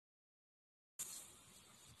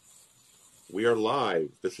We are live.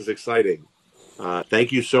 This is exciting.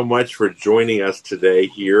 Thank you so much for joining us today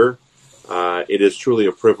here. It is truly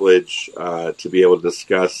a privilege to be able to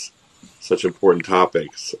discuss such important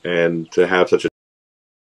topics and to have such a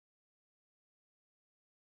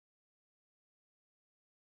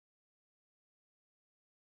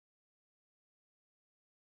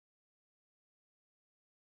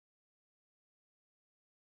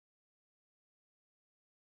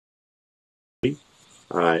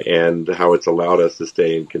and how it's allowed us to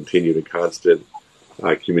stay in continued constant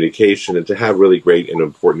communication and to have really great and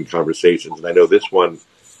important conversations. And I know this one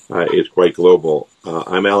is quite global.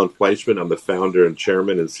 I'm Alan Fleischmann. I'm the founder and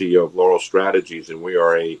chairman and CEO of Laurel Strategies, and we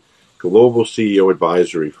are a global CEO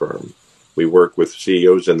advisory firm. We work with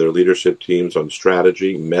CEOs and their leadership teams on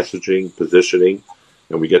strategy, messaging, positioning,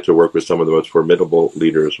 and we get to work with some of the most formidable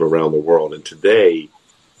leaders from around the world. And today,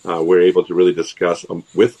 we're able to really discuss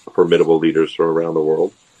with formidable leaders from around the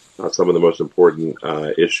world some of the most important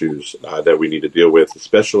issues that we need to deal with,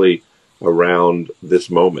 especially around this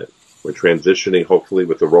moment. We're transitioning, hopefully,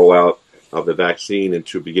 with the rollout of the vaccine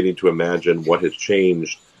into beginning to imagine what has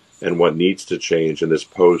changed and what needs to change in this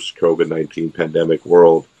post-COVID-19 pandemic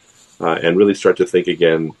world, and really start to think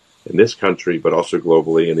again in this country, but also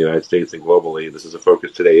globally, in the United States and globally. This is a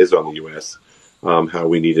focus today is on the U.S., how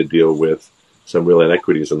we need to deal with some real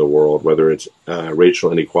inequities in the world, whether it's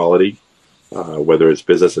racial inequality, whether it's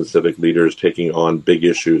business and civic leaders taking on big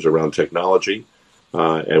issues around technology,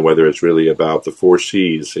 and whether it's really about the 4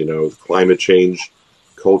 C's, climate change,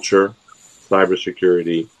 culture,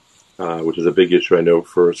 cybersecurity, which is a big issue I know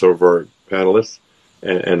for some of our panelists,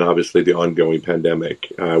 and obviously the ongoing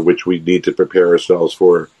pandemic, which we need to prepare ourselves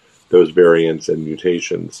for those variants and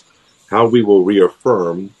mutations. How we will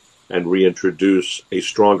reaffirm and reintroduce a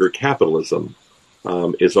stronger capitalism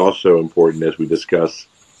is also important as we discuss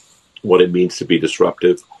what it means to be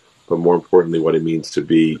disruptive, but more importantly, what it means to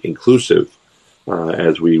be inclusive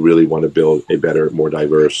as we really want to build a better, more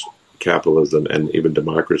diverse capitalism and even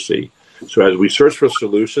democracy. So as we search for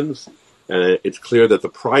solutions, it's clear that the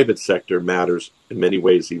private sector matters in many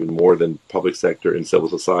ways even more than public sector and civil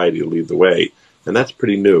society to lead the way. And that's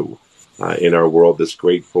pretty new in our world, this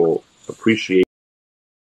grateful appreciation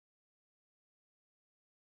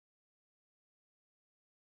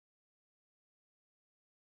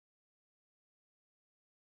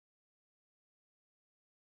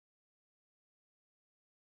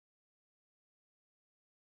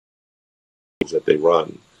that they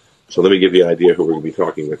run. So let me give you an idea who we're going to be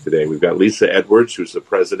talking with today. We've got Lisa Edwards, who's the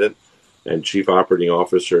president and chief operating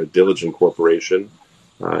officer at Diligent Corporation.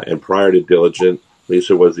 And prior to Diligent,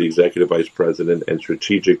 Lisa was the executive vice president and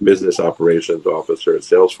strategic business operations officer at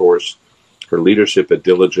Salesforce. Her leadership at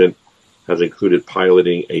Diligent has included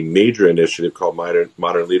piloting a major initiative called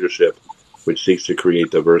Modern Leadership, which seeks to create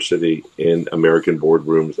diversity in American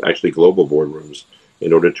boardrooms, actually global boardrooms,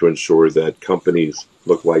 in order to ensure that companies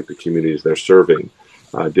look like the communities they're serving.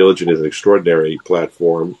 Diligent is an extraordinary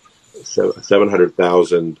platform,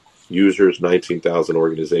 700,000 users, 19,000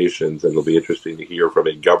 organizations, and it'll be interesting to hear from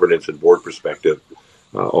a governance and board perspective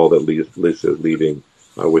all that Lisa is leading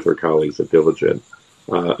with her colleagues at Diligent.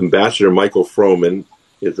 Ambassador Michael Froman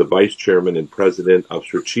is the vice chairman and president of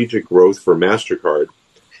strategic growth for Mastercard.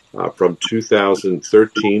 From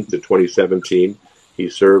 2013 to 2017, he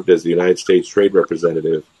served as the United States Trade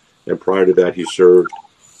Representative, and prior to that, he served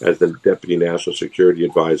as the Deputy National Security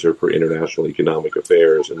Advisor for International Economic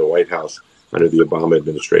Affairs in the White House under the Obama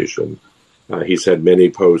administration. He's had many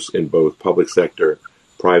posts in both public sector,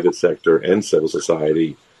 private sector, and civil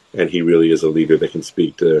society, and he really is a leader that can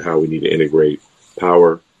speak to how we need to integrate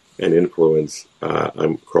power and influence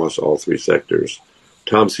across all 3 sectors.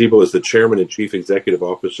 Tom Siebel is the chairman and chief executive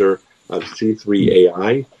officer of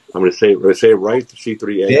C3AI. I'm going to say it right,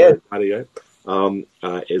 C3AI. Yeah.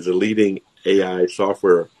 Is a leading AI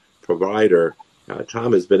software provider.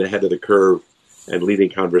 Tom has been ahead of the curve and leading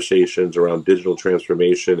conversations around digital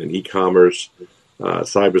transformation and e-commerce,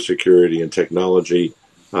 cybersecurity and technology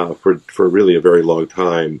for really a very long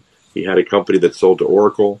time. He had a company that sold to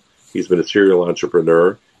Oracle. He's been a serial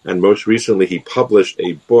entrepreneur. And most recently, he published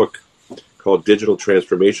a book called Digital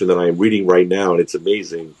Transformation that I am reading right now. And it's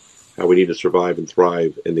amazing how we need to survive and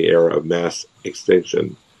thrive in the era of mass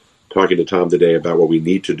extinction. Talking to Tom today about what we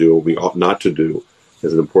need to do, what we ought not to do,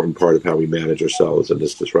 is an important part of how we manage ourselves in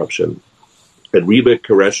this disruption. And Rima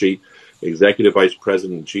Qureshi, Executive Vice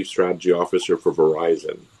President and Chief Strategy Officer for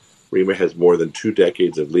Verizon. Rima has more than 2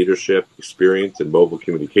 decades of leadership experience in mobile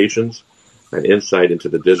communications and insight into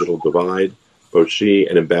the digital divide. Both she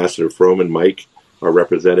and Ambassador Froman Mike are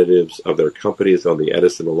representatives of their companies on the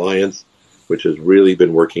Edison Alliance, which has really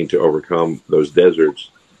been working to overcome those deserts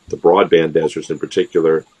the broadband deserts in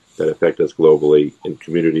particular that affect us globally in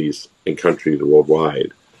communities and countries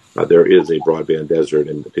worldwide. There is a broadband desert,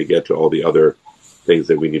 and to get to all the other things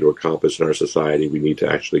that we need to accomplish in our society, we need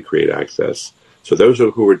to actually create access. So those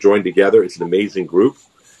who are joined together, it's an amazing group.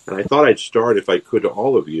 And I thought I'd start, if I could, to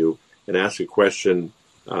all of you and ask a question.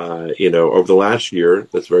 Over the last year,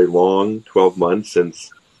 that's very long, 12 months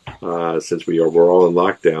since we're all in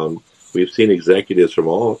lockdown, we've seen executives from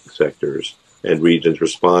all sectors and regions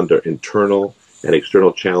respond to internal and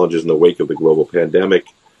external challenges in the wake of the global pandemic.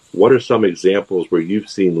 What are some examples where you've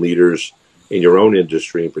seen leaders in your own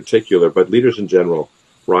industry in particular, but leaders in general,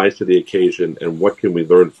 rise to the occasion, and what can we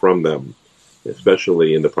learn from them,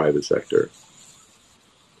 especially in the private sector?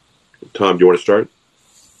 Tom, do you want to start?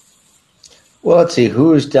 Well, let's see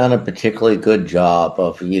who's done a particularly good job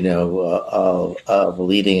of leading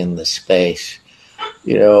in the space.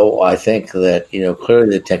 I think that clearly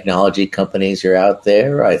the technology companies are out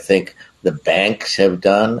there. I think the banks have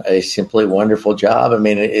done a simply wonderful job. I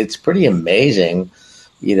mean, it's pretty amazing,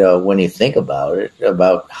 when you think about it,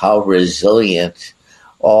 about how resilient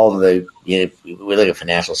all the, we look at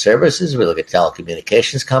financial services, we look at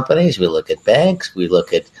telecommunications companies, we look at banks, we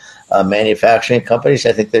look at manufacturing companies.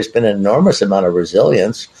 I think there's been an enormous amount of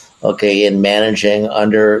resilience, in managing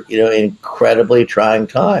under, incredibly trying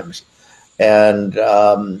times. And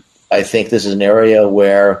I think this is an area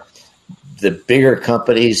where the bigger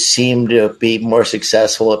companies seem to be more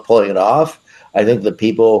successful at pulling it off. I think the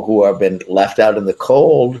people who have been left out in the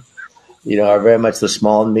cold, are very much the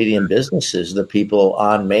small and medium businesses, the people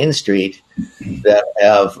on Main Street that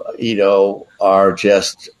have, are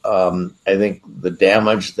just, I think the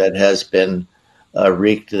damage that has been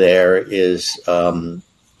wreaked there is, I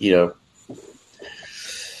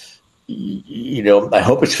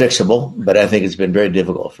hope it's fixable, but I think it's been very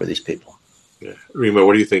difficult for these people. Yeah. Rima,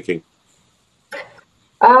 what are you thinking?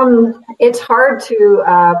 It's hard to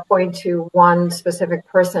point to one specific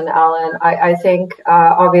person, Alan. I think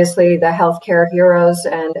obviously the healthcare heroes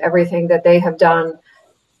and everything that they have done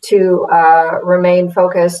to remain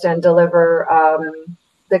focused and deliver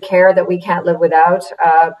the care that we can't live without.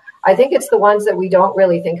 I think it's the ones that we don't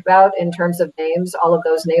really think about in terms of names, all of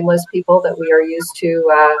those nameless people that we are used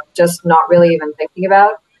to just not really even thinking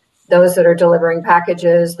about. Those that are delivering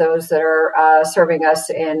packages, those that are serving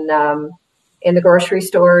us in the grocery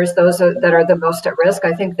stores, those that are the most at risk.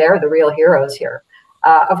 I think they're the real heroes here.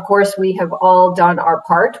 Of course, we have all done our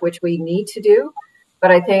part, which we need to do.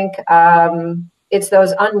 But I think it's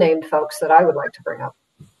those unnamed folks that I would like to bring up.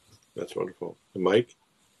 That's wonderful. And Mike?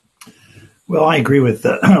 Well, I agree with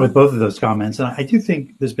both of those comments. And I do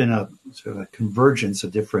think there's been a sort of a convergence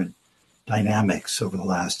of different dynamics over the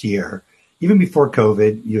last year. Even before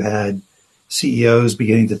COVID, you had CEOs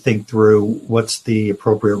beginning to think through what's the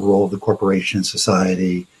appropriate role of the corporation in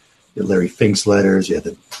society. You had Larry Fink's letters, you had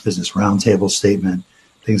the Business Roundtable statement,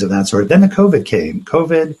 things of that sort. Then the COVID came.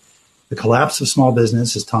 COVID, the collapse of small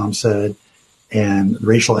business, as Tom said, and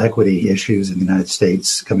racial equity issues in the United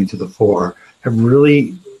States coming to the fore have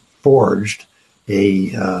really forged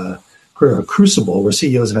a crucible where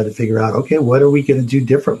CEOs have had to figure out, okay, what are we going to do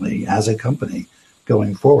differently as a company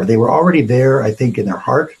going forward? They were already there, I think, in their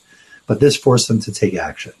heart, but this forced them to take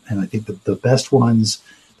action. And I think that the best ones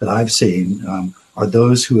that I've seen are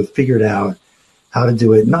those who have figured out how to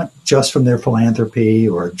do it, not just from their philanthropy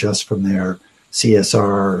or just from their CSR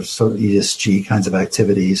or ESG kinds of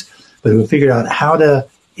activities, but who have figured out how to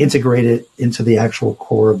integrate it into the actual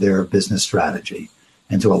core of their business strategy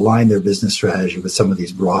and to align their business strategy with some of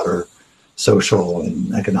these broader social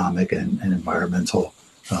and economic and environmental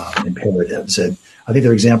imperatives. And I think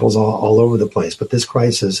there are examples all over the place, but this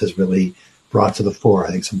crisis has really brought to the fore,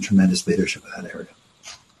 I think, some tremendous leadership in that area.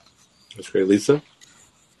 That's great. Lisa?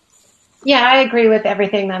 Yeah, I agree with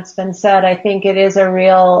everything that's been said. I think it is a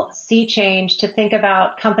real sea change to think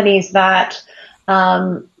about companies that,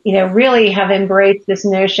 really have embraced this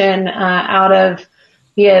notion out of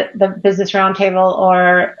the Business Roundtable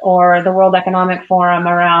or the World Economic Forum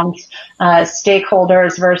around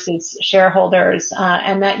stakeholders versus shareholders.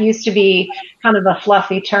 And that used to be kind of a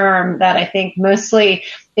fluffy term that I think mostly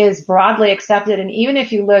is broadly accepted. And even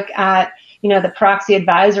if you look at the proxy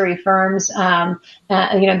advisory firms,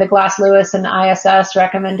 the Glass Lewis and ISS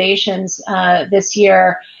recommendations this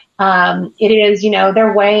year, it is,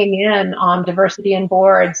 they're weighing in on diversity in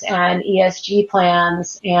boards and ESG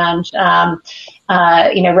plans and,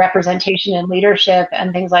 representation in leadership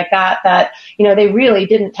and things like that, they really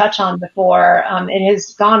didn't touch on before. It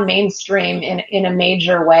has gone mainstream in a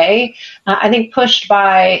major way. I think pushed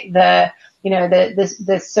by the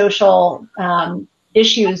social,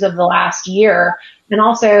 issues of the last year, and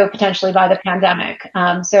also potentially by the pandemic.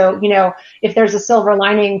 So, if there's a silver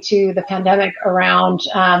lining to the pandemic around,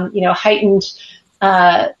 heightened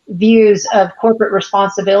views of corporate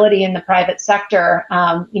responsibility in the private sector,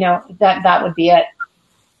 that would be it.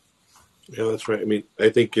 Yeah, that's right. I mean, I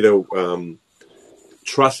think,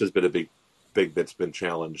 trust has been a big that's been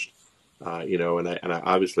challenged, and I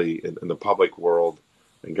obviously in the public world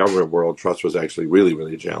and government world, trust was actually really,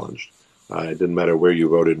 really challenged. It didn't matter where you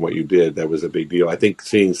voted and what you did. That was a big deal. I think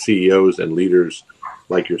seeing CEOs and leaders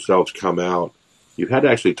like yourselves come out, you've had to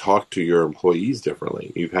actually talk to your employees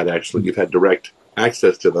differently. You've had direct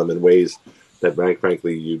access to them in ways that,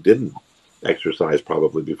 frankly, you didn't exercise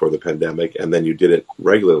probably before the pandemic, and then you did it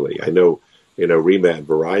regularly. I know, Rima at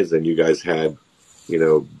Verizon, you guys had,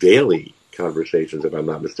 daily conversations, if I'm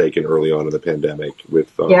not mistaken, early on in the pandemic with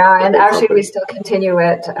and actually we still continue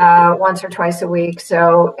it once or twice a week.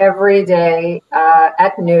 So every day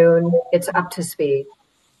at noon, it's up to speed.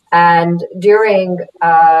 And during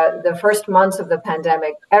the first months of the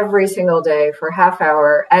pandemic, every single day for half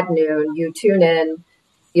hour at noon, you tune in,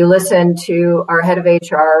 you listen to our head of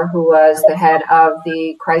HR, who was the head of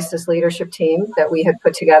the crisis leadership team that we had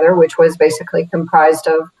put together, which was basically comprised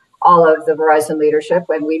of all of the Verizon leadership.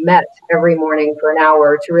 When we met every morning for an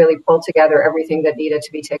hour to really pull together everything that needed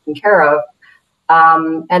to be taken care of.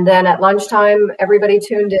 And then at lunchtime, everybody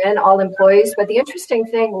tuned in, all employees. But the interesting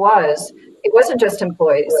thing was, it wasn't just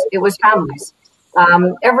employees, it was families.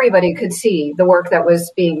 Everybody could see the work that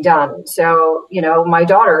was being done. So, my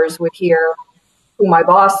daughters would hear who my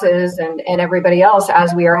boss is and everybody else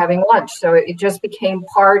as we are having lunch. So it just became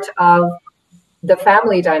part of the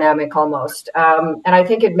family dynamic almost. And I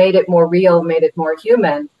think it made it more real, made it more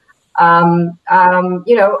human.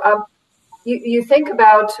 You think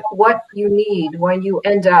about what you need when you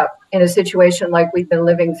end up in a situation like we've been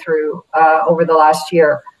living through over the last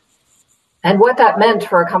year. And what that meant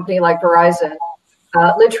for a company like Verizon,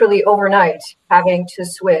 literally overnight, having to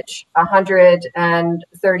switch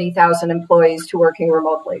 130,000 employees to working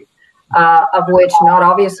remotely, of which not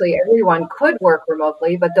obviously everyone could work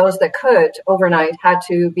remotely, but those that could overnight had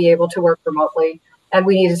to be able to work remotely. And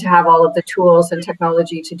we needed to have all of the tools and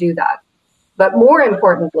technology to do that. But more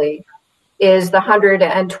importantly, is the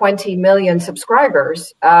 120 million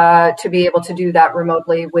subscribers to be able to do that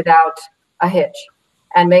remotely without a hitch,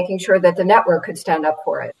 and making sure that the network could stand up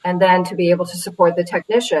for it. And then to be able to support the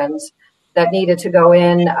technicians that needed to go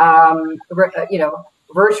in,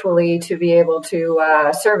 virtually to be able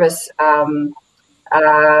to service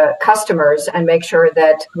customers and make sure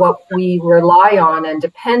that what we rely on and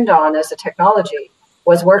depend on as a technology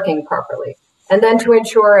was working properly. And then to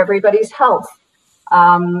ensure everybody's health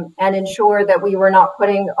and ensure that we were not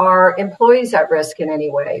putting our employees at risk in any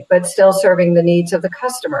way, but still serving the needs of the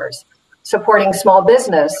customers, supporting small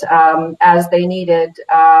business as they needed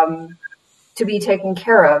to be taken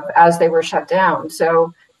care of as they were shut down.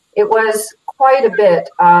 So it was quite a bit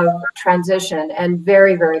of transition, and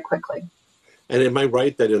very, very quickly. And am I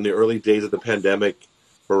right that in the early days of the pandemic,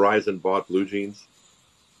 Verizon bought Blue Jeans?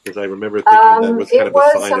 Because I remember thinking that was kind of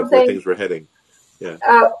a sign of where things were heading. Yeah.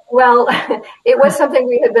 Well, it was something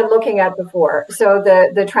we had been looking at before. So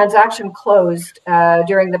the transaction closed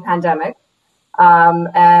during the pandemic,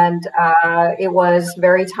 and it was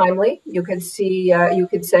very timely. You could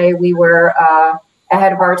say we were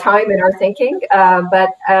ahead of our time in our thinking,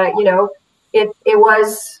 but it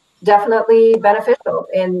was definitely beneficial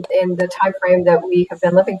in the time frame that we have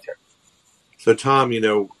been living through. So, Tom,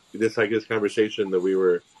 this conversation that we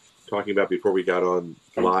were talking about before we got on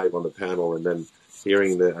live on the panel, and then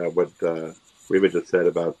hearing what Rima just said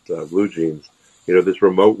about Blue Jeans, this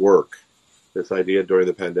remote work, this idea during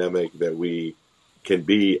the pandemic that we can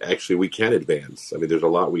advance. I mean, there's a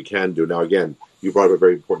lot we can do. Now, again, you brought up a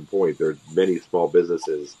very important point. There are many small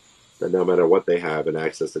businesses that no matter what they have and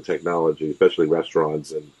access to technology, especially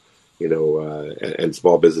restaurants and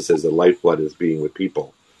small businesses, the lifeblood is being with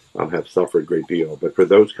people, have suffered a great deal. But for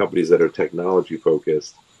those companies that are technology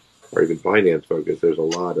focused or even finance focused, there's a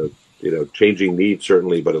lot of changing needs,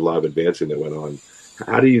 certainly, but a lot of advancing that went on.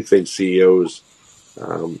 How do you think CEOs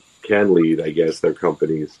can lead, their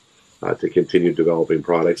companies to continue developing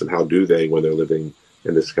products, and how do they when they're living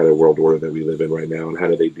in this kind of world order that we live in right now, and how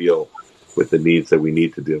do they deal with the needs that we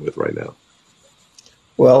need to deal with right now?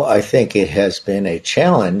 Well, I think it has been a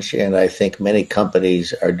challenge, and I think many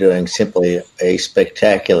companies are doing simply a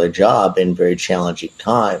spectacular job in very challenging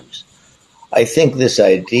times. I think this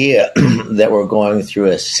idea that we're going through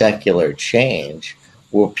a secular change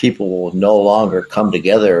where people will no longer come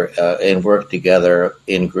together and work together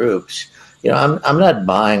in groups, I'm not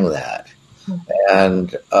buying that.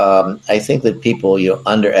 And I think that people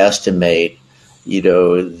underestimate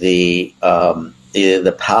the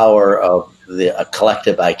power of a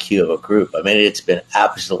collective IQ of a group. I mean, it's been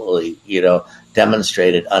absolutely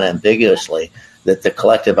demonstrated unambiguously that the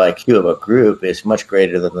collective IQ of a group is much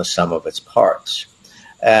greater than the sum of its parts.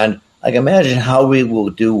 And I can imagine how we will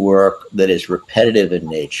do work that is repetitive in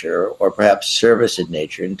nature or perhaps service in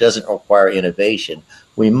nature and doesn't require innovation.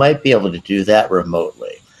 We might be able to do that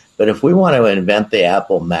remotely. But if we want to invent the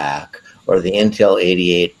Apple Mac or the Intel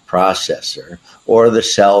 88 processor or the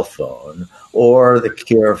cell phone or the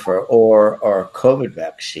cure or COVID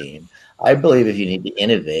vaccine, I believe if you need to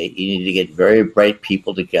innovate, you need to get very bright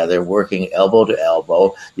people together working elbow to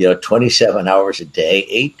elbow, 27 hours a day,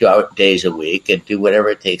 8 days a week, and do whatever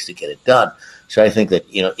it takes to get it done. So I think that,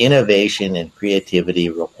 innovation and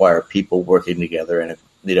creativity require people working together and,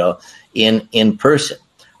 in person.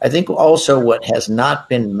 I think also what has not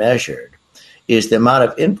been measured is the amount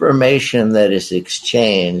of information that is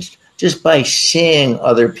exchanged just by seeing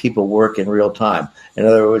other people work in real time. In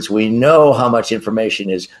other words, we know how much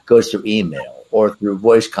information goes through email or through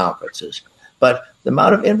voice conferences, but the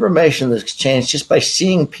amount of information that's exchanged just by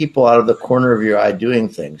seeing people out of the corner of your eye doing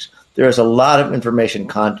things, there is a lot of information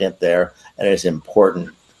content there, and it is important,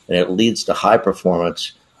 and it leads to high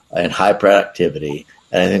performance and high productivity.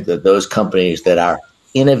 And I think that those companies that are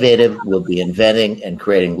innovative will be inventing and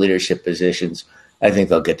creating leadership positions. I think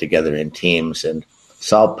they'll get together in teams and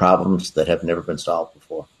solve problems that have never been solved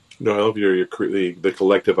before. No, I love the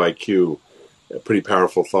collective IQ. A pretty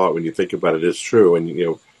powerful thought when you think about it. It's true,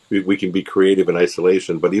 and we can be creative in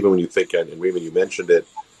isolation. But even when you think, and Rima, you mentioned it,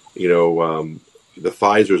 the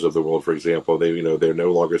Pfizers of the world, for example, they're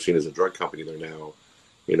no longer seen as a drug company. They're now,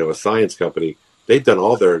 a science company. They've done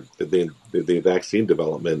all the vaccine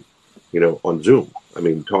development, on Zoom. I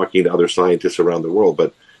mean, talking to other scientists around the world,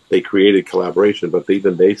 but they created collaboration. But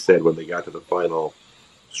even they said when they got to the final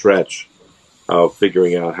stretch of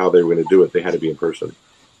figuring out how they were going to do it, they had to be in person.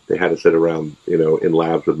 They had to sit around, in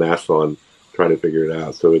labs with masks on, trying to figure it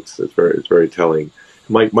out. So it's very telling.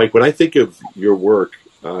 Mike, when I think of your work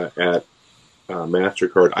at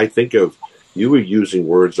Mastercard, I think of you were using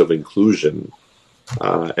words of inclusion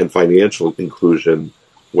and financial inclusion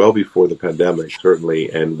well before the pandemic, certainly,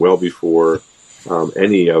 and well before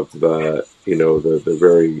any of the the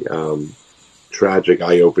very tragic,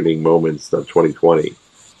 eye-opening moments of 2020.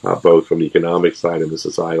 Both from the economic side and the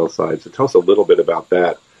societal side. So tell us a little bit about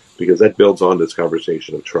that, because that builds on this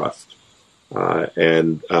conversation of trust.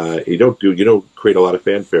 And you don't create a lot of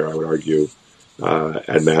fanfare, I would argue,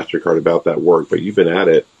 at Mastercard about that work, but you've been at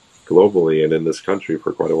it globally and in this country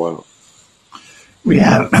for quite a while. We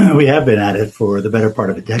have been at it for the better part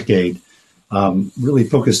of a decade, really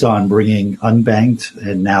focused on bringing unbanked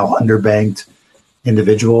and now underbanked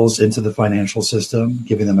individuals into the financial system,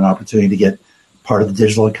 giving them an opportunity to get part of the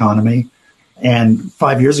digital economy. And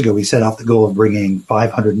 5 years ago, we set out the goal of bringing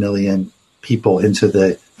 500 million people into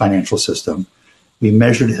the financial system. We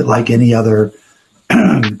measured it like any other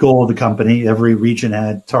goal of the company. Every region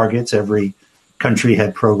had targets, every country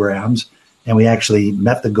had programs, and we actually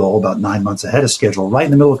met the goal about 9 months ahead of schedule, right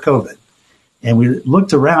in the middle of COVID. And we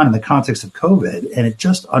looked around in the context of COVID, and it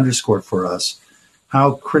just underscored for us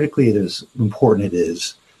how critically important it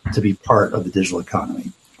is to be part of the digital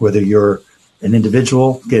economy, whether you're an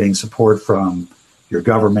individual getting support from your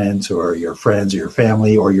government or your friends or your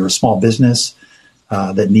family, or you're a small business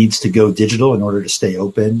that needs to go digital in order to stay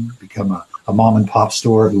open, become a mom and pop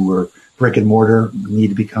store who were brick and mortar, need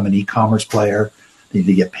to become an e-commerce player, they need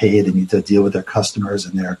to get paid, they need to deal with their customers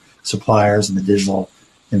and their suppliers in the digital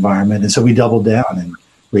environment. And so we doubled down and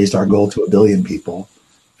raised our goal to 1 billion people,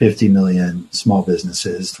 50 million small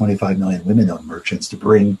businesses, 25 million women-owned merchants, to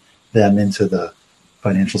bring them into the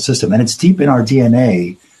financial system. And it's deep in our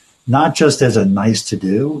DNA, not just as a nice to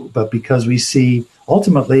do, but because we see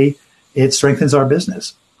ultimately it strengthens our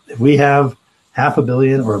business. If we have 500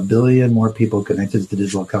 million or 1 billion more people connected to the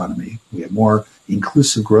digital economy, we have more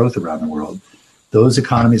inclusive growth around the world, those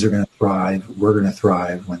economies are going to thrive. We're going to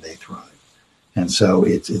thrive when they thrive. And so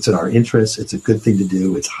it's in our interest. It's a good thing to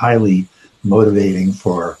do. It's highly motivating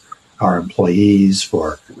for our employees,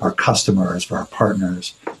 for our customers, for our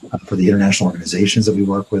partners, for the international organizations that we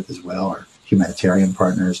work with as well, our humanitarian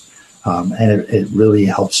partners. And it really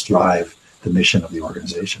helps drive the mission of the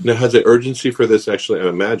organization. Now, has the urgency for this actually, I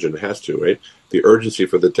imagine it has to, right? The urgency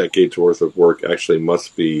for the decade's worth of work actually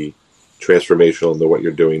must be transformational into what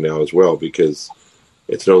you're doing now as well, because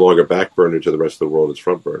it's no longer back burner to the rest of the world, it's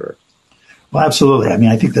front burner. Well, absolutely. I mean,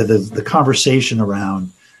 I think that the conversation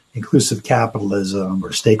around inclusive capitalism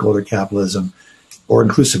or stakeholder capitalism or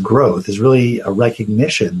inclusive growth is really a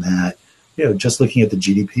recognition that, just looking at the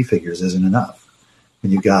GDP figures isn't enough.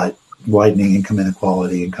 When you've got widening income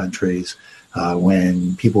inequality in countries,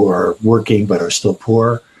 when people are working but are still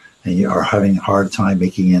poor and you are having a hard time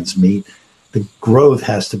making ends meet, the growth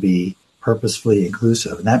has to be purposefully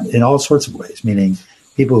inclusive, and that in all sorts of ways, meaning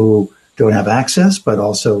people who don't have access, but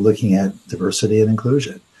also looking at diversity and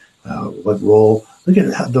inclusion. What role? Look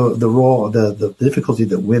at the role, the difficulty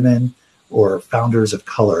that women or founders of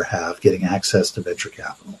color have getting access to venture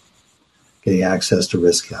capital, getting access to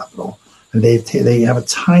risk capital, and they have a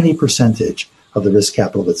tiny percentage of the risk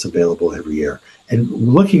capital that's available every year. And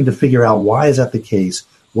looking to figure out why is that the case?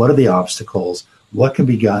 What are the obstacles? What can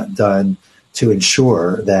be done to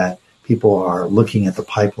ensure that people are looking at the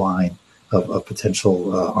pipeline of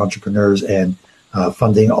potential entrepreneurs and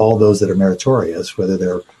funding all those that are meritorious, whether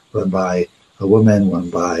they're run by a woman, run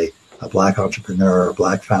by a Black entrepreneur, a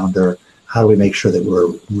Black founder. How do we make sure that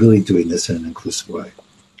we're really doing this in an inclusive way?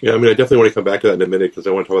 Yeah, I mean, I definitely want to come back to that in a minute because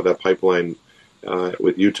I want to talk about that pipeline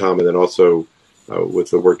with you, Tom, and then also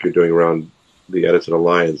with the work you're doing around the Edison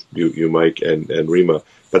Alliance, you Mike, and Rima.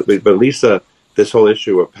 But Lisa, this whole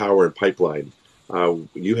issue of power and pipeline,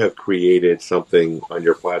 you have created something on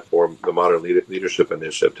your platform, the Modern Leadership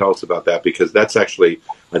Initiative. Tell us about that, because that's actually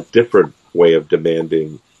a different way of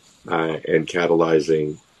demanding and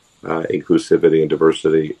catalyzing inclusivity and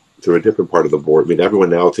diversity through a different part of the board. I mean,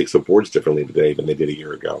 everyone now takes the boards differently today than they did a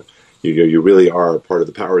year ago. You really are part of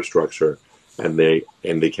the power structure, and the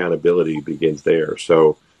accountability begins there.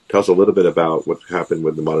 So tell us a little bit about what's happened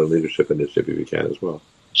with the Modern Leadership Initiative, if you can, as well.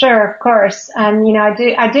 Sure, of course. And,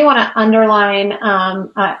 I do want to underline,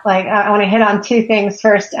 I want to hit on two things.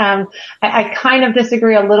 First, I kind of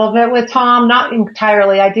disagree a little bit with Tom, not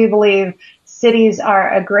entirely. I do believe cities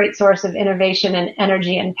are a great source of innovation and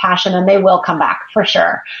energy and passion, and they will come back for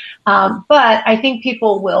sure. But I think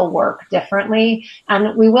people will work differently,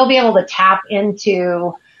 and we will be able to tap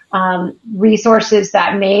into resources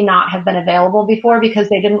that may not have been available before because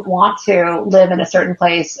they didn't want to live in a certain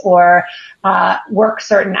place or work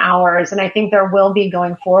certain hours. And I think there will be,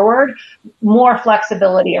 going forward, more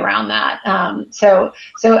flexibility around that. So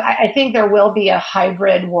I think there will be a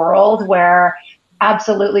hybrid world where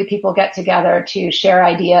absolutely people get together to share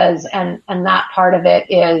ideas, and that part of it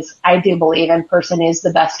is, I do believe, in person is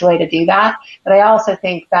the best way to do that. But I also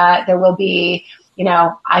think that there will be,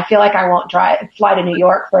 I feel like I won't fly to New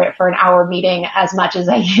York for an hour meeting as much as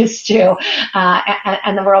I used to,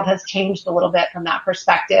 and the world has changed a little bit from that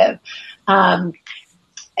perspective.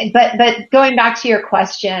 But going back to your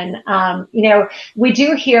question, we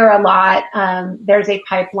do hear a lot, there's a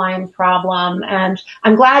pipeline problem, and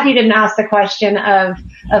I'm glad you didn't ask the question of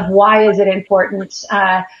why is it important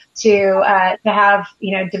to have,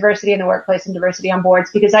 diversity in the workplace and diversity on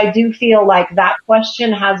boards, because I do feel like that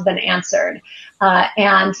question has been answered.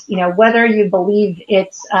 And, whether you believe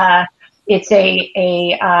it's the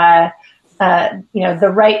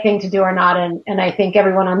right thing to do or not, and I think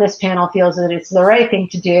everyone on this panel feels that it's the right thing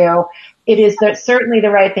to do. It is certainly the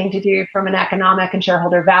right thing to do from an economic and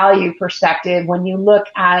shareholder value perspective. When you look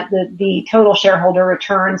at the total shareholder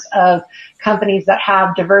returns of companies that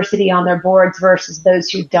have diversity on their boards versus those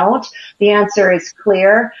who don't, the answer is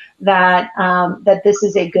clear that this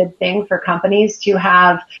is a good thing for companies to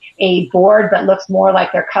have a board that looks more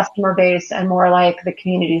like their customer base and more like the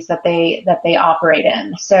communities that they operate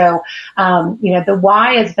in. So, the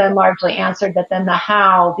why has been largely answered, but then the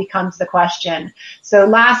how becomes the question. So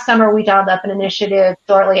last summer we dialed up an initiative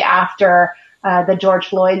shortly after the George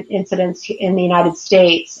Floyd incidents in the United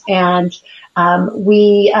States, and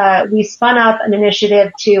we spun up an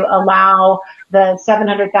initiative to allow the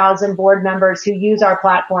 700,000 board members who use our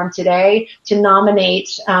platform today to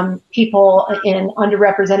nominate people in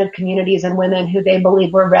underrepresented communities and women who they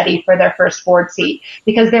believe were ready for their first board seat.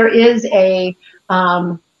 Because there is a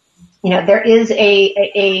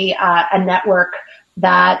network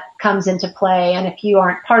that comes into play, and if you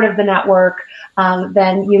aren't part of the network,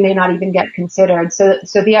 then you may not even get considered. So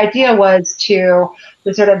the idea was to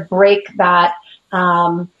sort of break that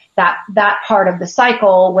part of the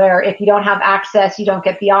cycle where if you don't have access, you don't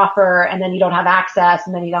get the offer, and then you don't have access,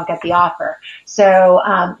 and then you don't get the offer. So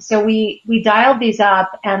we dialed these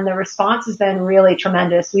up, and the response has been really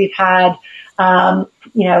tremendous. We've had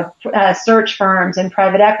search firms and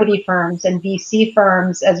private equity firms and VC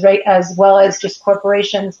firms, as well as just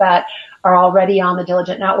corporations that are already on the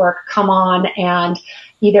Diligent Network, come on and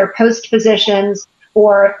either post positions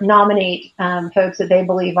or nominate folks that they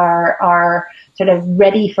believe are sort of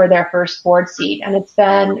ready for their first board seat. And it's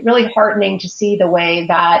been really heartening to see the way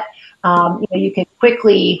that you can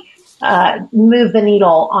quickly move the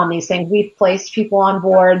needle on these things. We've placed people on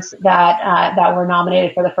boards that were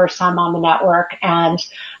nominated for the first time on the network, and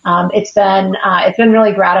it's been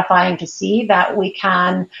really gratifying to see that we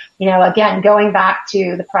can, again, going back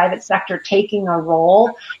to the private sector taking a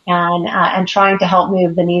role and trying to help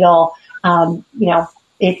move the needle.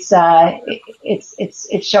 It's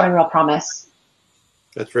showing real promise.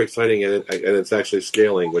 That's very exciting, and it's actually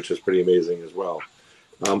scaling, which is pretty amazing as well.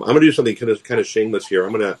 I'm going to do something kind of shameless here.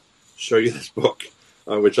 I'm going to show you this book,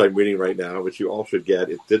 which I'm reading right now, which you all should get.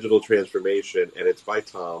 It's Digital Transformation, and it's by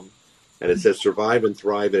Tom, and it says Survive and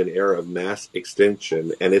Thrive in an Era of Mass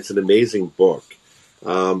Extinction, and it's an amazing book.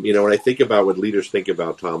 When I think about what leaders think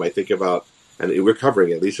about, Tom, I think about, and we're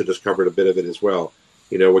covering it, Lisa just covered a bit of it as well.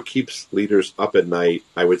 What keeps leaders up at night,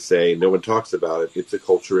 I would say, no one talks about it. It's the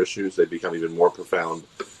culture issues. They've become even more profound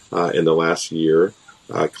in the last year.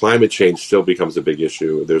 Climate change still becomes a big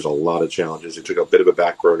issue. There's a lot of challenges. It took a bit of a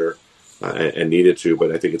back burner and needed to,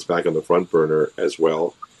 but I think it's back on the front burner as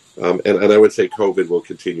well. And I would say COVID will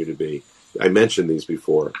continue to be. I mentioned these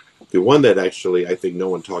before. The one that actually I think no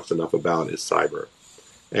one talks enough about is cyber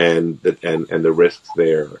and the risks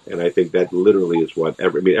there. And I think that literally is what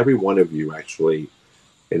every one of you actually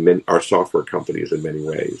are software companies in many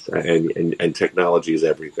ways, and technology is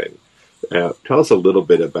everything. Tell us a little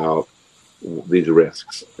bit about these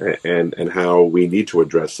risks and how we need to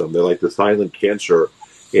address them. They're like the silent cancer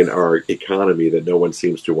in our economy that no one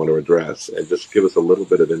seems to want to address. And just give us a little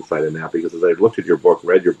bit of insight in that, because as I've looked at your book,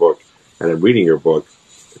 read your book, and I'm reading your book,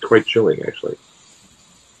 it's quite chilling, actually.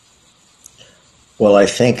 Well, I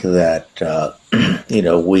think that,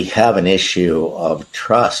 we have an issue of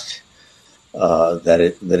trust that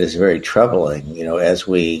is very troubling. As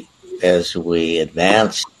we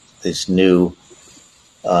advance this new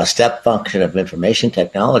step function of information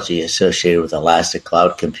technology associated with elastic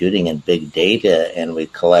cloud computing and big data, and we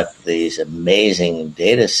collect these amazing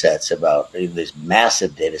data sets these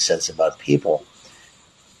massive data sets about people.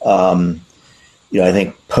 I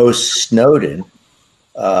think post Snowden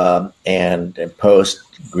and post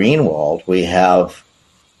Greenwald, we have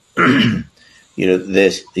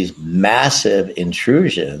these massive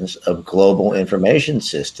intrusions of global information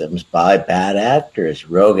systems by bad actors,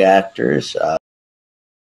 rogue actors.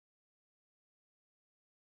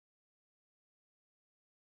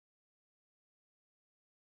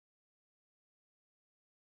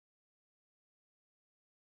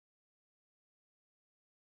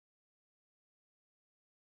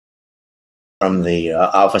 From the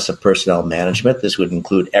Office of Personnel Management. This would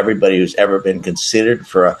include everybody who's ever been considered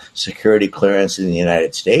for a security clearance in the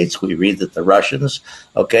United States. We read that the Russians,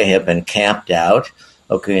 have been camped out,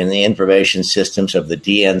 in the information systems of the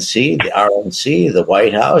DNC, the RNC, the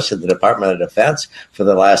White House, and the Department of Defense for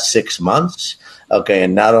the last 6 months.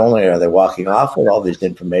 And not only are they walking off with all this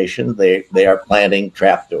information, they are planting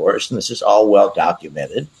trapdoors, and this is all well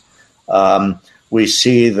documented. We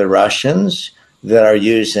see the Russians that are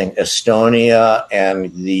using Estonia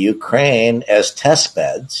and the Ukraine as test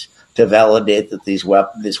beds to validate that this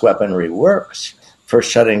weaponry works, for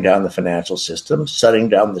shutting down the financial system, shutting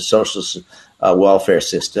down the social welfare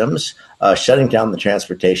systems, shutting down the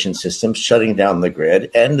transportation systems, shutting down the grid,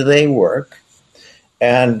 and they work.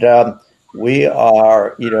 And we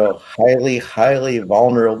are, highly, highly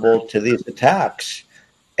vulnerable to these attacks.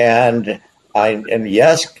 And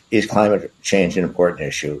yes, is climate change an important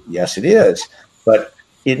issue? Yes, it is. But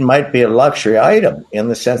it might be a luxury item in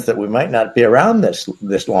the sense that we might not be around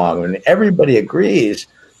this long. And everybody agrees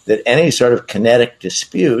that any sort of kinetic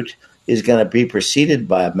dispute is going to be preceded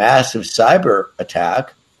by a massive cyber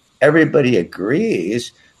attack. Everybody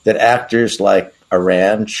agrees that actors like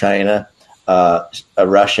Iran, China,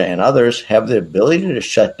 Russia, and others have the ability to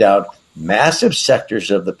shut down massive sectors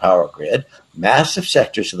of the power grid, massive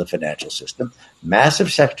sectors of the financial system,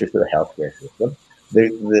 massive sectors of the healthcare system,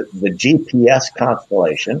 the GPS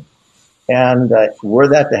constellation. And were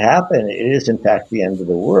that to happen, it is in fact the end of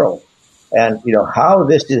the world. And how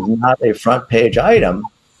this is not a front page item,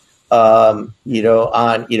 on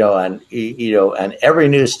every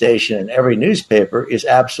news station and every newspaper is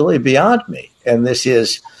absolutely beyond me. And this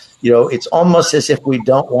is, it's almost as if we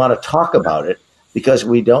don't want to talk about it because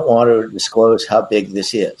we don't want to disclose how big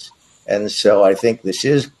this is. And so I think this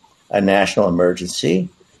is a national emergency.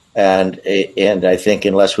 And I think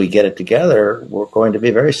unless we get it together, we're going to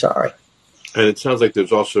be very sorry. And it sounds like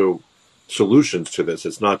there's also solutions to this.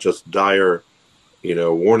 It's not just dire,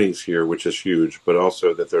 warnings here, which is huge, but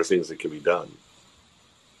also that there are things that can be done.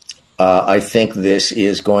 I think this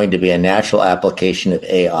is going to be a natural application of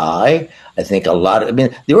AI. I think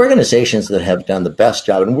the organizations that have done the best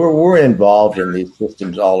job, and we're involved in these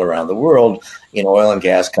systems all around the world, in oil and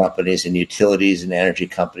gas companies and utilities and energy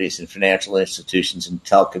companies and financial institutions and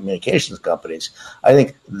telecommunications companies. I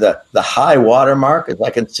think the high watermark, as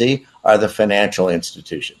I can see, are the financial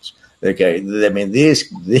institutions. Okay, I mean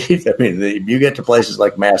these. You get to places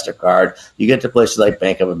like Mastercard, you get to places like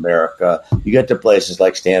Bank of America, you get to places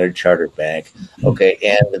like Standard Chartered Bank. Okay,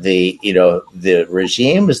 and the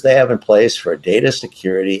regimes they have in place for data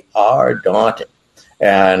security are daunting,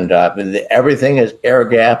 and everything is air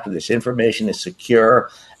gapped. This information is secure,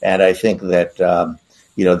 and I think that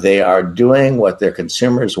they are doing what their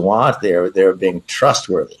consumers want. They're being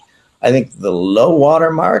trustworthy. I think the low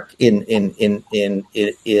watermark in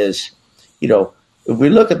is, if we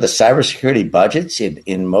look at the cybersecurity budgets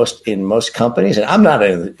in most companies, and I'm not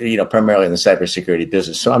primarily in the cybersecurity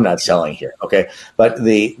business, so I'm not selling here. Okay, but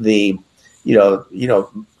the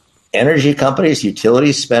energy companies,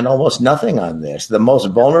 utilities spend almost nothing on this. The most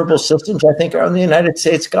vulnerable systems, I think, are in the United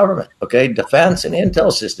States government. Okay, defense and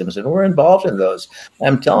intel systems, and we're involved in those.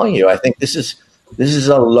 I'm telling you, I think this is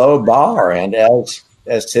a low bar, and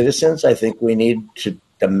as citizens, I think we need to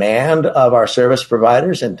demand of our service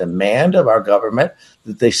providers and demand of our government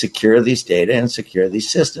that they secure these data and secure these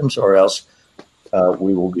systems, or else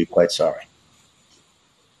we will be quite sorry.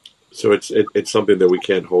 So it's something that we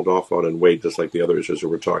can't hold off on and wait, just like the other issues that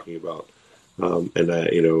we're talking about.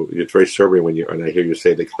 It's very sobering when I hear you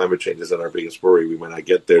say that climate change isn't our biggest worry. We might not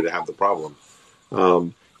get there to have the problem.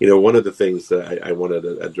 One of the things that I wanted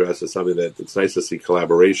to address is something that it's nice to see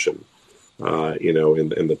collaboration.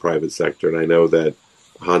 In the private sector. And I know that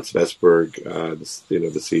Hans Vestberg,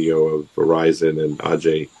 the CEO of Verizon, and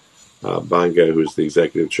Ajay Banga, who's the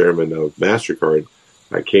executive chairman of Mastercard,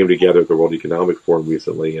 came together at the World Economic Forum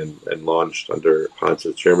recently and launched under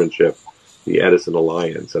Hans's chairmanship the Edison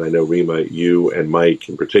Alliance. And I know, Rima, you and Mike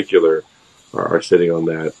in particular are sitting on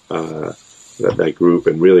that group.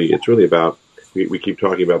 And really, it's really about, we keep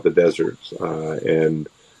talking about the deserts and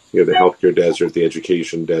the healthcare desert, the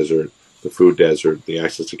education desert, the food desert, the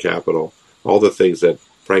access to capital, all the things that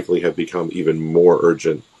frankly have become even more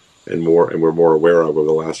urgent and we're more aware of over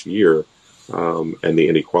the last year, and the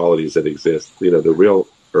inequalities that exist. The real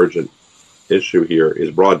urgent issue here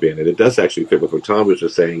is broadband, and it does actually fit with what Tom was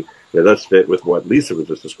just saying. It does fit with what Lisa was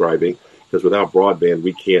just describing, because without broadband,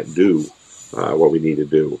 we can't do what we need to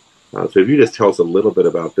do. So if you just tell us a little bit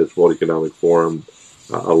about this World Economic Forum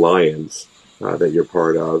alliance that you're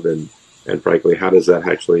part of, and frankly, how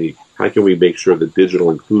can we make sure that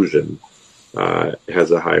digital inclusion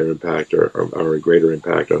has a higher impact or a greater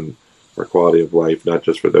impact on our quality of life, not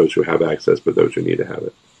just for those who have access, but those who need to have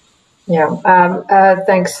it? Yeah,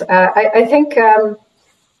 thanks. I think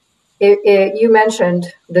you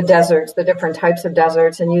mentioned the deserts, the different types of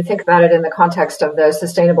deserts, and you think about it in the context of the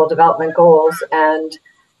Sustainable Development Goals, and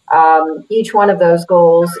each one of those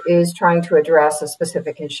goals is trying to address a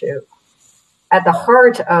specific issue. At the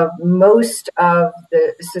heart of most of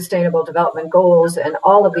the Sustainable Development Goals and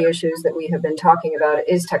all of the issues that we have been talking about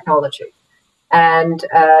is technology. And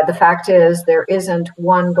the fact is, there isn't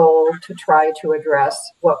one goal to try to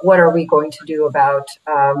address what are we going to do about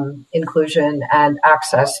inclusion and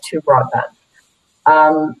access to broadband.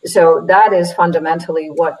 So that is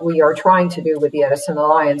fundamentally what we are trying to do with the Edison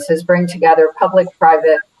Alliance, is bring together public,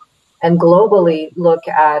 private, and globally look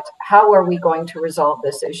at how are we going to resolve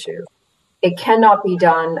this issue. It cannot be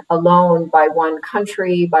done alone by one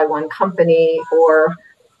country, by one company, or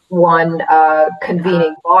one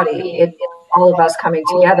convening body. It's all of us coming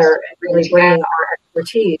together and really bringing our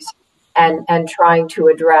expertise and trying to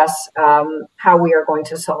address how we are going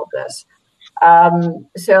to solve this.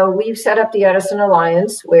 So we've set up the Edison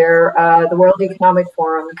Alliance, where the World Economic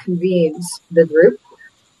Forum convenes the group.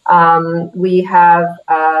 We have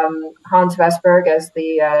Hans Vestberg as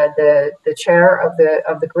the chair of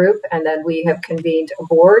the group, and then we have convened a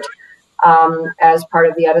board as part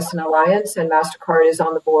of the Edison Alliance, and Mastercard is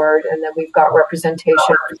on the board, and then we've got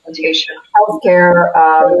representation,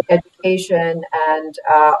 healthcare, education, and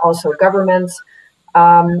also governments.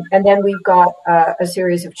 And then we've got a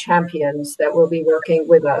series of champions that will be working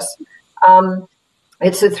with us.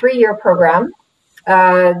 It's a 3-year program.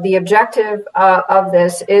 The objective of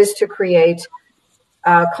this is to create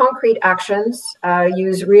concrete actions,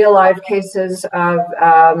 use real life cases of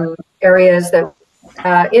areas that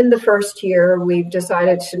in the first year, we've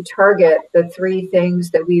decided to target the 3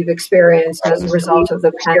 things that we've experienced as a result of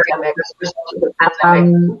the pandemic.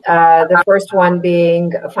 The first one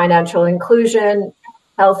being financial inclusion,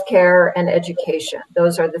 healthcare, and education.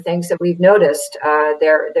 Those are the things that we've noticed.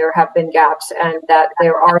 There have been gaps, and that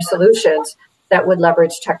there are solutions that would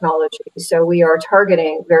leverage technology. So we are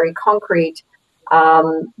targeting very concrete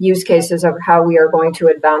use cases of how we are going to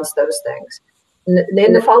advance those things.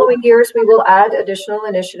 In the following years, we will add additional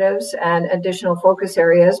initiatives and additional focus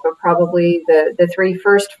areas, but probably the three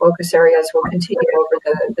first focus areas will continue over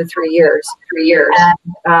the 3 years.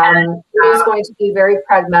 And it is going to be very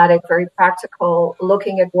pragmatic, very practical,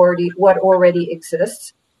 looking at what already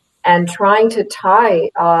exists and trying to tie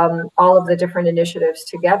all of the different initiatives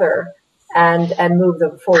together and move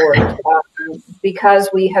them forward. Because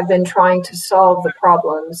we have been trying to solve the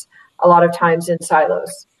problems a lot of times in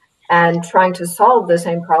silos, and trying to solve the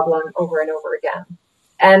same problem over and over again.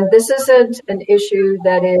 And this isn't an issue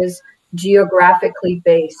that is geographically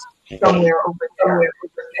based somewhere over there.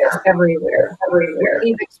 It's everywhere. What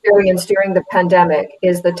we've experienced during the pandemic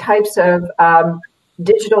is the types of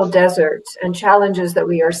digital deserts and challenges that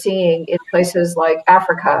we are seeing in places like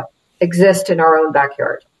Africa exist in our own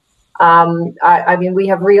backyard. I mean, we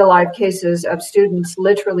have real life cases of students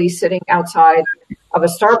literally sitting outside of a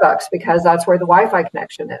Starbucks because that's where the Wi-Fi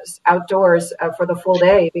connection is, outdoors for the full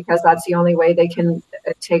day because that's the only way they can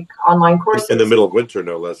take online courses. In the middle of winter,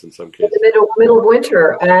 no less in some cases. In the middle of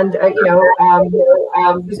winter, and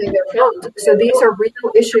using their phones. So these are real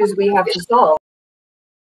issues we have to solve.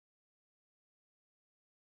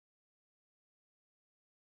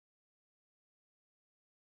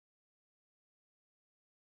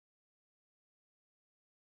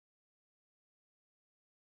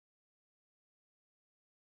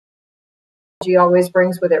 Always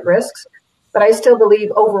brings with it risks, but I still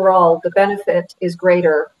believe overall the benefit is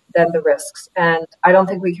greater than the risks. And I don't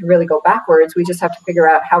think we can really go backwards. We just have to figure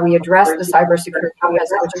out how we address the cybersecurity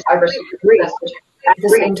at the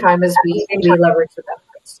same time as we leverage the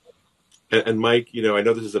benefits. And Mike, I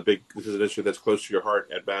know this is an issue that's close to your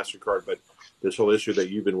heart at Mastercard, but this whole issue that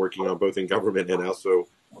you've been working on both in government and also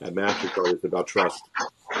at Mastercard is about trust.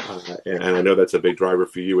 And I know that's a big driver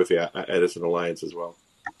for you with the Edison Alliance as well.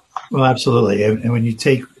 Well, absolutely. And when you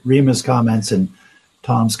take Rima's comments and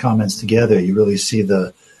Tom's comments together, you really see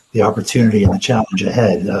the opportunity and the challenge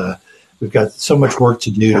ahead. We've got so much work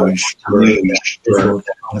to do to ensure that the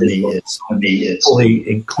economy is fully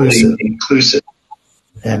inclusive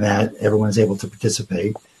and that everyone's able to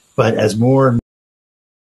participate. But as more and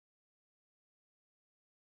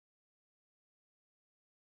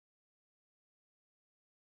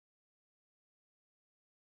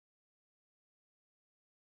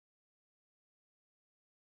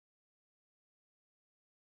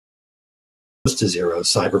to zero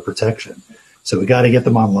cyber protection. So we got to get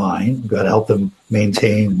them online. We've got to help them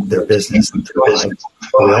maintain their business and thrive.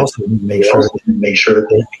 But we also need to make sure that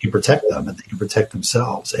they can protect them and they can protect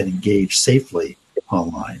themselves and engage safely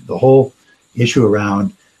online. The whole issue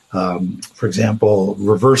around, for example,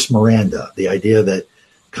 reverse Miranda, the idea that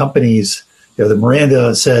companies, the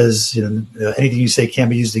Miranda says, anything you say can't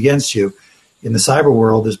be used against you. In the cyber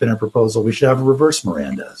world, there's been a proposal we should have a reverse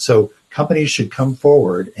Miranda. So companies should come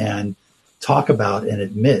forward and talk about and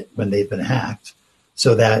admit when they've been hacked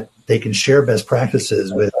so that they can share best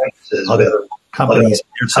practices with other companies in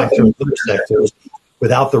their sector and other sectors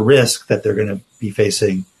without the risk that they're going to be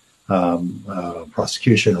facing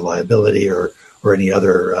prosecution or liability or any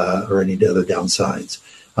other downsides.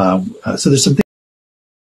 So there's some things.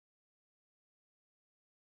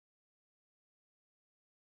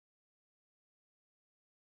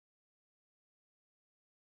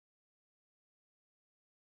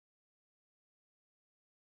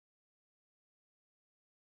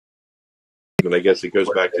 And I guess it goes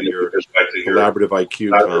back to your collaborative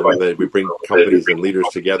IQ, Tom, that if we bring companies and leaders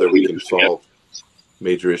together, we can solve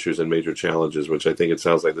major issues and major challenges, which I think it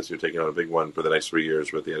sounds like you're taking on a big one for the next 3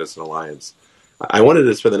 years with the Edison Alliance. I wanted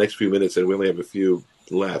to spend the next few minutes, and we only have a few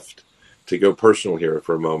left, to go personal here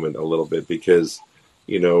for a moment a little bit, because,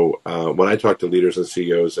 when I talk to leaders and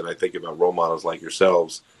CEOs and I think about role models like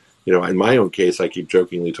yourselves, in my own case, I keep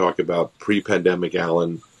jokingly talk about pre-pandemic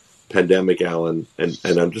Alan, pandemic Alan, and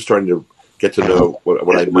I'm just starting to get to know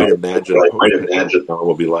what I might imagine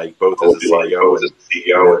will be like, both as a CEO and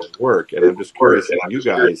at work. And I'm just curious, you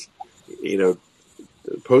guys,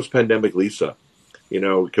 post-pandemic Lisa,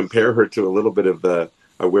 compare her to a little bit of the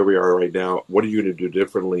where we are right now. What are you going to do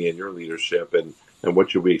differently in your leadership, and what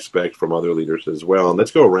should we expect from other leaders as well? And let's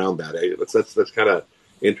go around that. Let's kind of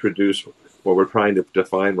introduce what we're trying to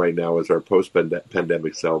define right now as our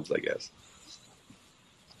post-pandemic selves, I guess.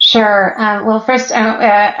 Sure. Well, first,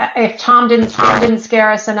 if Tom didn't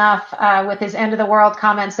scare us enough with his end of the world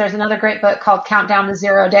comments, there's another great book called Countdown to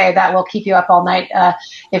Zero Day that will keep you up all night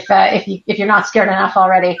if you're not scared enough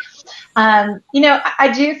already.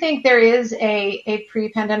 I do think there is a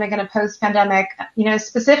pre-pandemic and a post-pandemic.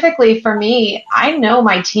 Specifically for me, I know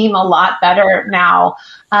my team a lot better now.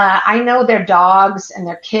 I know their dogs and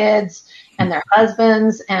their kids and their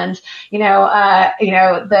husbands, and the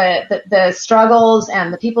struggles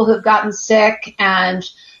and the people who've gotten sick, and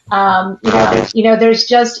there's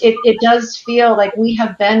just it does feel like we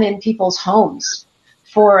have been in people's homes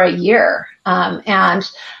for a year, and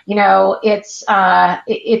it's that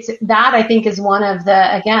I think is one of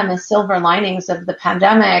the silver linings of the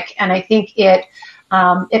pandemic, and I think it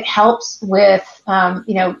helps with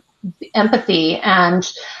empathy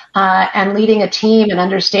and leading a team and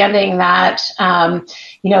understanding that,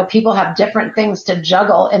 people have different things to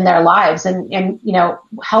juggle in their lives, and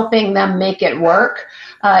helping them make it work,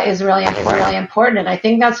 is really important. And I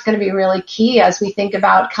think that's going to be really key as we think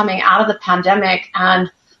about coming out of the pandemic,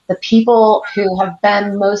 and the people who have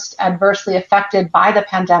been most adversely affected by the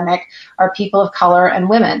pandemic are people of color and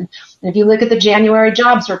women. And if you look at the January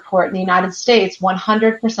jobs report in the United States,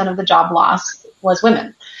 100% of the job loss was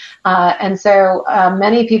women. And so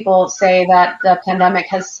many people say that the pandemic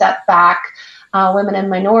has set back women and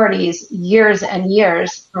minorities years and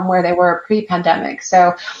years from where they were pre-pandemic.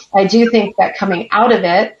 So I do think that coming out of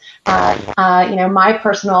it, my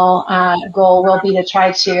personal goal will be to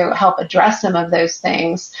try to help address some of those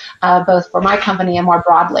things, both for my company and more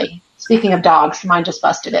broadly. Speaking of dogs, mine just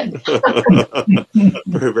busted in.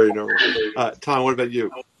 Very, very normal. Tom, what about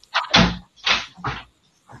you?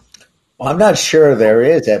 Well, I'm not sure there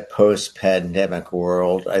is a post-pandemic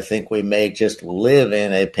world. I think we may just live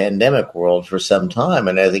in a pandemic world for some time,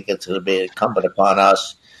 and I think it's going to be incumbent upon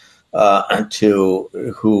us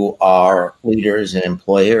who are leaders and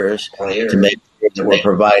employers to make sure that we're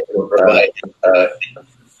providing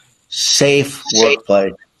safe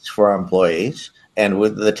workplace for our employees, and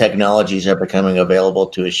with the technologies that are becoming available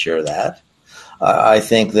to assure that. I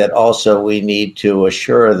think that also we need to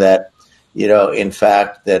assure that, in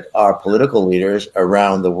fact, that our political leaders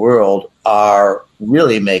around the world are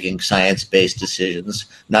really making science-based decisions,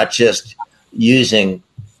 not just using,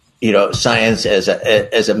 science as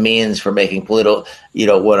a means for making political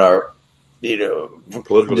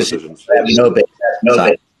decisions. No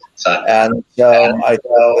science. And so I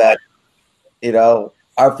think that,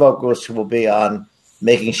 our focus will be on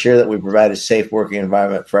making sure that we provide a safe working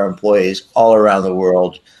environment for our employees all around the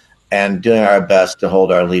world, and doing our best to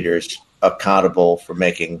hold our leaders accountable for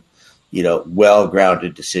making,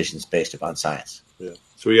 well-grounded decisions based upon science. Yeah.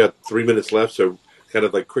 So we got 3 minutes left. So kind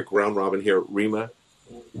of like quick round robin here. Rima?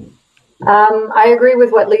 I agree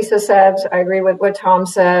with what Lisa said. I agree with what Tom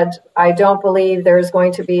said. I don't believe there's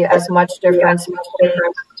going to be as much difference between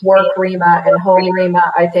work Rima and home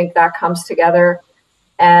Rima. I think that comes together.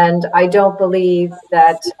 And I don't believe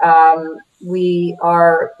that we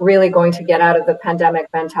are really going to get out of the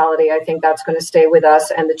pandemic mentality. I think that's going to stay with us,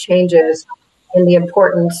 and the changes in the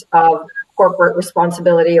importance of corporate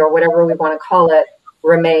responsibility, or whatever we want to call it,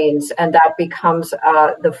 remains. And that becomes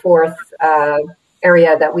the fourth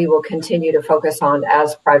area that we will continue to focus on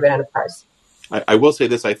as private enterprise. I will say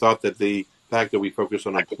this. I thought that the fact that we focus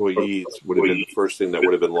on employees would have been the first thing that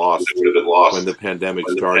would have been lost when the pandemic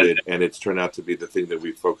started, and it's turned out to be the thing that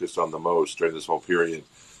we focused on the most during this whole period.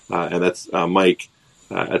 And that's, Mike,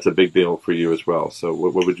 that's a big deal for you as well. So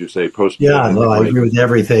what would you say post? Yeah, no, I agree with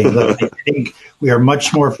everything. Look, I think we are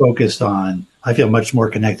much more focused on, I feel much more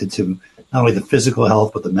connected to not only the physical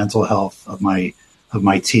health, but the mental health of my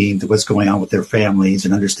team, to what's going on with their families,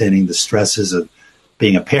 and understanding the stresses of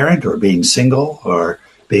being a parent, or being single, or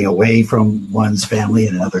being away from one's family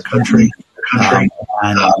in another country. And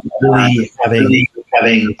really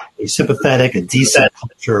having a sympathetic and decent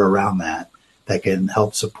culture around that can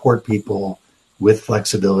help support people with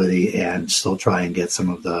flexibility and still try and get some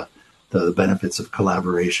of the benefits of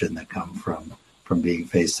collaboration that come from being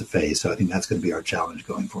face to face. So I think that's going to be our challenge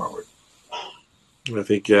going forward. I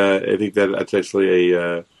think that's actually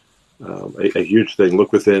a huge thing.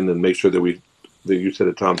 Look within and make sure that you said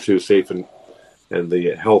it, Tom, too, safe and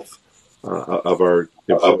the health of our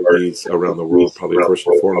employees around the world, probably first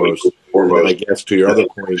and foremost. And I guess to your other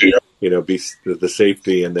point, be the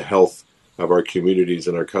safety and the health of our communities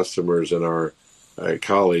and our customers and our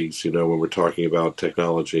colleagues, when we're talking about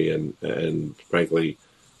technology and frankly,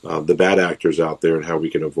 the bad actors out there, and how we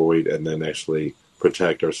can avoid and then actually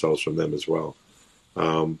protect ourselves from them as well.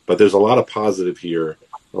 But there's a lot of positive here,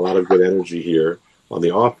 a lot of good energy here on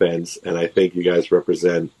the offense, and I think you guys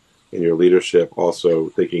represent in your leadership, also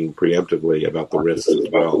thinking preemptively about the risks as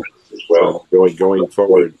well. So going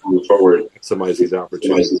forward, maximize these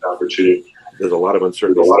opportunities. There's a lot of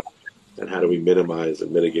uncertainty, and how do we minimize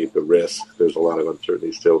and mitigate the risk? There's a lot of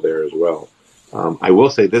uncertainty still there as well. I will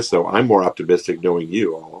say this, though. I'm more optimistic knowing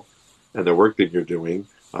you all and the work that you're doing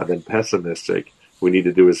than pessimistic. We need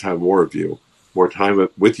to do is have more of you, more time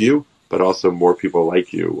with you, but also more people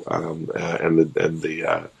like you and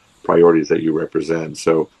the priorities that you represent.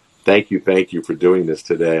 So thank you for doing this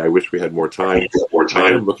today. I wish we had more time.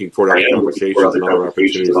 I am looking forward to conversations and other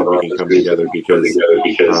opportunities that we can come together because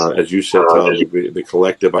as you said, Tom, the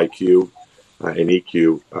collective IQ and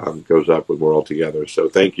EQ goes up when we're all together. So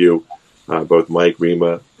thank you, both Mike,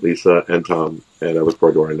 Rima, Lisa, and Tom, and I look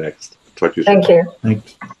forward to our next. Talk to you soon. Thank you.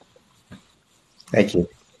 Thanks. Thank you.